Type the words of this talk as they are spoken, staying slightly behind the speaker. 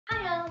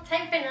Well,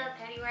 time for another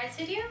 30 words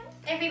video.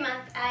 Every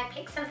month I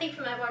pick something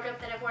from my wardrobe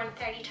that I've worn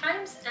 30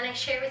 times and I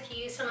share with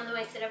you some of the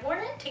ways that I've worn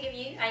it to give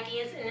you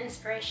ideas and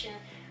inspiration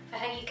for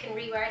how you can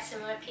rewear a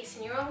similar piece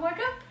in your own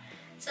wardrobe.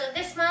 So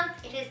this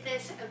month it is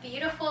this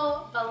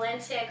beautiful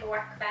Balenciaga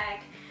Work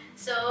Bag.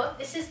 So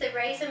this is the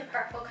raisin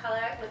purple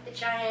colour with the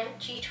giant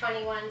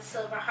G21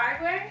 silver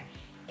hardware.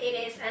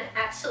 It is an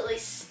absolutely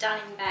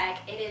stunning bag.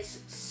 It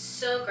is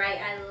so great.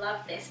 I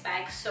love this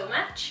bag so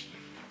much.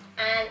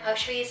 And I'll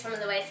show you some of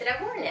the ways that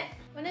I've worn it.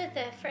 One of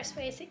the first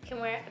ways that you can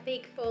wear a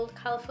big, bold,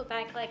 colourful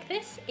bag like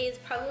this is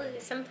probably the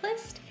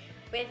simplest,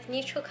 with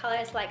neutral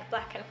colours like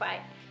black and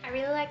white. I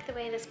really like the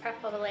way this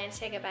purple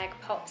Balenciaga bag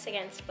pops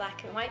against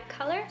black and white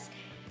colours.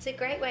 It's a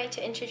great way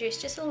to introduce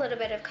just a little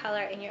bit of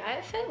colour in your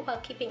outfit while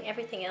keeping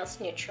everything else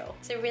neutral.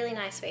 It's a really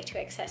nice way to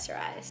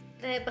accessorise.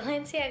 The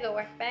Balenciaga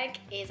work bag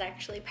is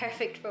actually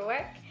perfect for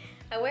work.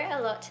 I wear it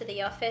a lot to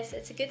the office.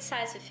 It's a good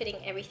size for fitting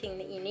everything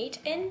that you need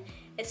in,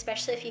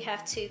 especially if you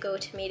have to go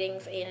to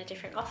meetings in a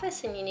different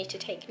office and you need to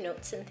take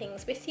notes and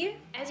things with you.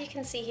 As you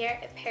can see here,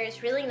 it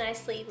pairs really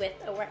nicely with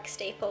a work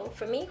staple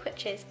for me,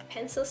 which is a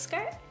pencil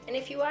skirt. And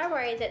if you are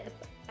worried that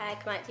the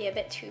bag might be a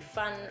bit too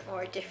fun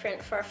or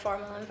different for a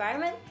formal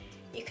environment,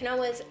 you can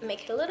always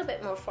make it a little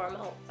bit more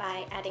formal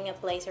by adding a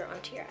blazer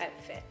onto your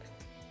outfit.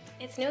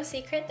 It's no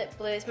secret that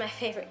blue is my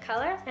favourite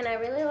colour, and I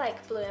really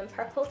like blue and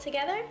purple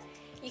together.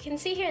 You can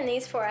see here in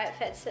these four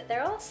outfits that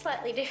they're all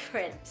slightly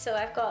different. So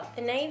I've got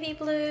the navy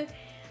blue,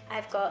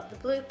 I've got the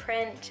blue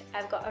print,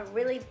 I've got a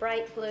really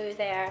bright blue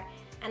there,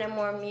 and a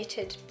more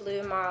muted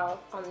blue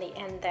marl on the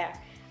end there.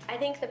 I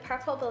think the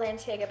purple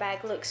Balenciaga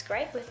bag looks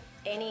great with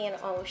any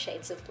and all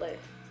shades of blue.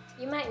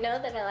 You might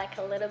know that I like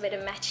a little bit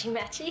of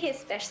matchy-matchy,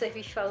 especially if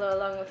you follow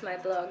along with my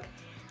blog.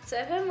 So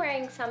if I'm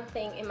wearing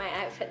something in my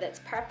outfit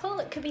that's purple,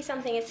 it could be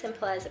something as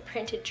simple as a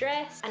printed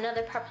dress,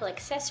 another purple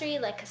accessory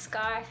like a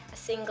scarf, a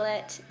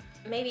singlet,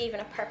 maybe even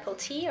a purple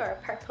tee or a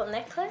purple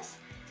necklace,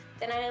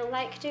 then I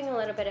like doing a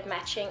little bit of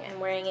matching and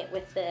wearing it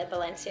with the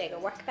Balenciaga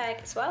work bag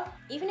as well.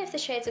 Even if the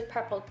shades of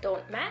purple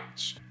don't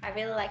match, I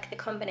really like the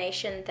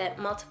combination that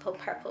multiple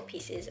purple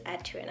pieces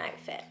add to an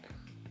outfit.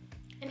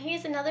 And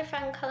here's another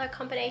fun colour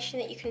combination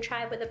that you can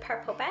try with a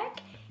purple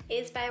bag,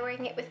 is by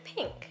wearing it with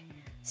pink.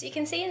 So you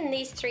can see in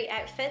these three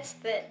outfits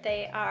that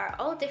they are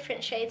all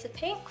different shades of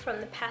pink, from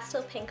the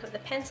pastel pink of the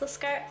pencil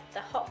skirt,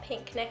 the hot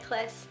pink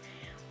necklace,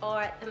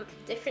 or the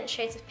different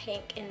shades of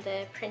pink in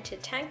the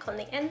printed tank on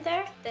the end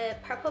there. The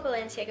purple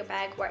Balenciaga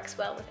bag works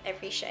well with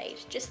every shade,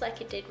 just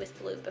like it did with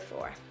blue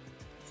before.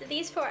 So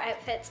these four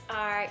outfits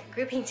are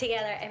grouping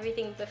together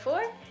everything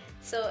before,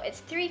 so it's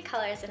three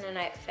colours in an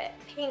outfit: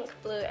 pink,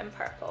 blue and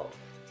purple.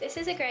 This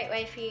is a great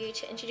way for you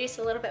to introduce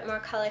a little bit more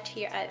colour to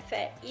your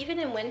outfit, even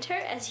in winter.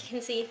 As you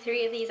can see,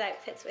 three of these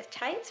outfits with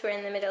tights, we're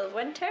in the middle of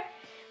winter.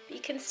 You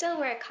can still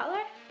wear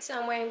colour. So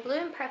I'm wearing blue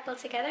and purple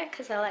together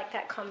because I like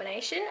that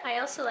combination. I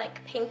also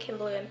like pink and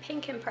blue and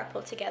pink and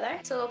purple together.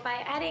 So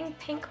by adding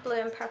pink,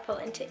 blue and purple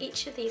into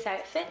each of these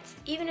outfits,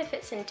 even if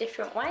it's in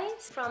different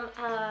ways, from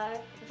a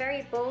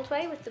very bold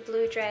way with the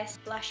blue dress,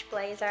 blush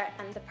blazer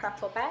and the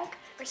purple bag,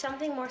 or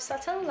something more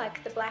subtle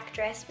like the black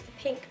dress with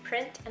a pink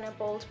print and a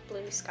bold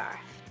blue scarf.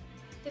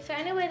 The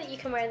final way that you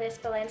can wear this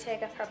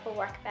Balenciaga purple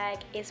work bag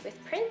is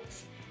with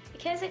prints.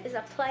 Because it is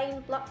a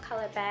plain block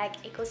colour bag,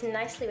 it goes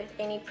nicely with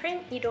any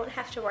print. You don't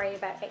have to worry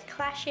about it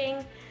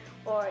clashing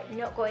or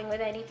not going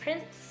with any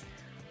prints.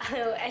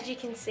 Although, as you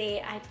can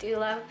see, I do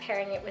love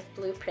pairing it with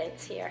blue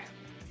prints here.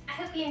 I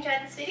hope you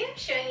enjoyed this video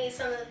showing you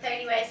some of the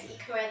 30 ways that you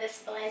can wear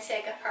this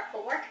Balenciaga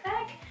purple work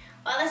bag.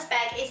 While this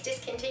bag is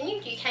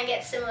discontinued, you can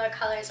get similar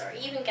colours or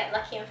even get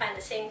lucky and find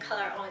the same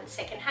colour on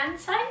second-hand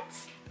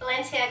sites.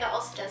 Balenciaga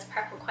also does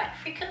purple quite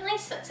frequently,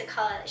 so it's a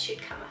colour that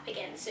should come up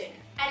again soon.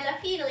 I'd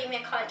love for you to leave me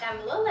a comment down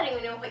below letting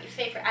me know what your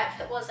favourite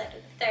outfit was out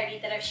of the 30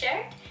 that I've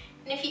shared.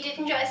 And if you did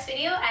enjoy this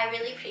video, I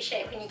really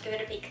appreciate when you give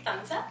it a big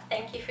thumbs up.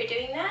 Thank you for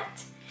doing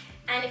that.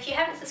 And if you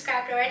haven't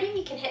subscribed already,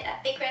 you can hit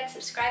that big red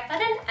subscribe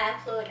button. I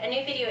upload a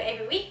new video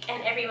every week,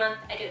 and every month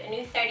I do a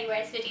new 30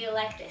 words video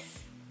like this.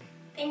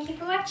 Thank you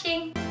for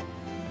watching!